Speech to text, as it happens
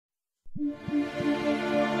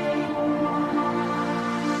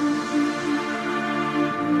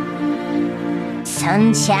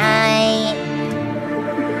Sunshine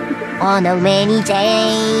on a rainy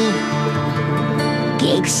day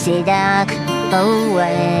kicks it dark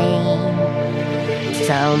away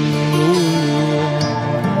from me.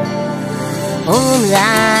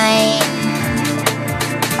 Moonlight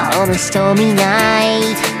on a stormy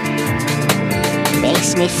night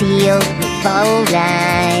makes me feel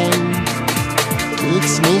alright,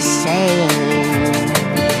 keeps me sane.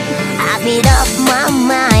 I've made up my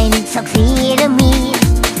mind, it's so clear to me.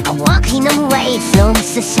 I'm walking away from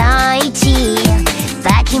society,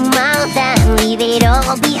 packing my van, leave it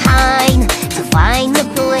all behind, to find a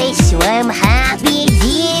place where I'm happy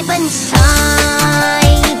deep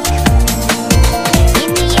inside.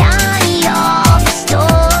 In the eye of the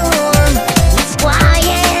storm, it's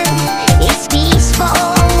quiet, it's peaceful,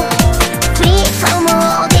 free from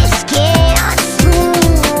all this chaos.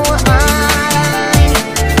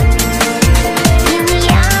 In the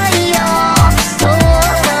eye of the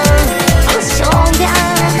storm, I'm stronger,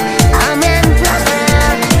 I'm emperor.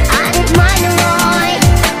 I don't mind the war,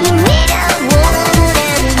 you made a world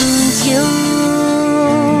and you.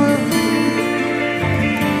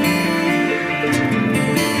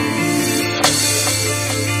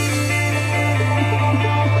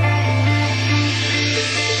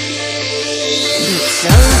 So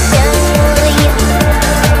silly.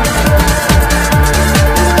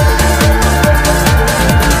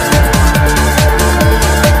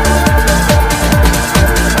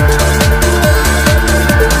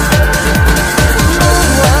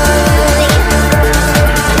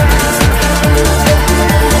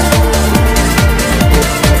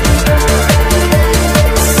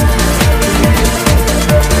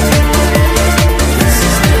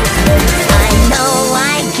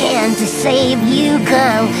 To save you,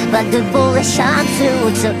 girl, but the bullet shot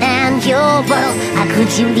through to end your world. How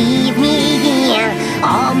could you leave me here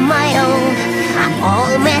on my own? I'm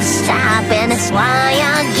all messed up and that's why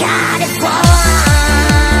I gotta find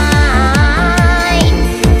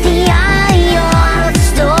the eye of the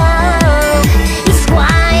storm. It's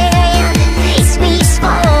quiet, it's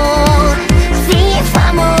peaceful, free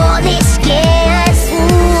from all this chaos.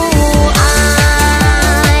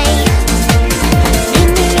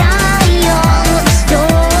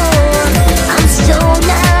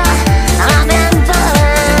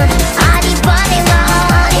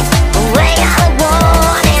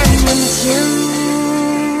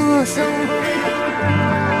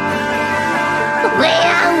 Where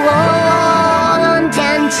I want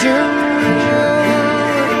and to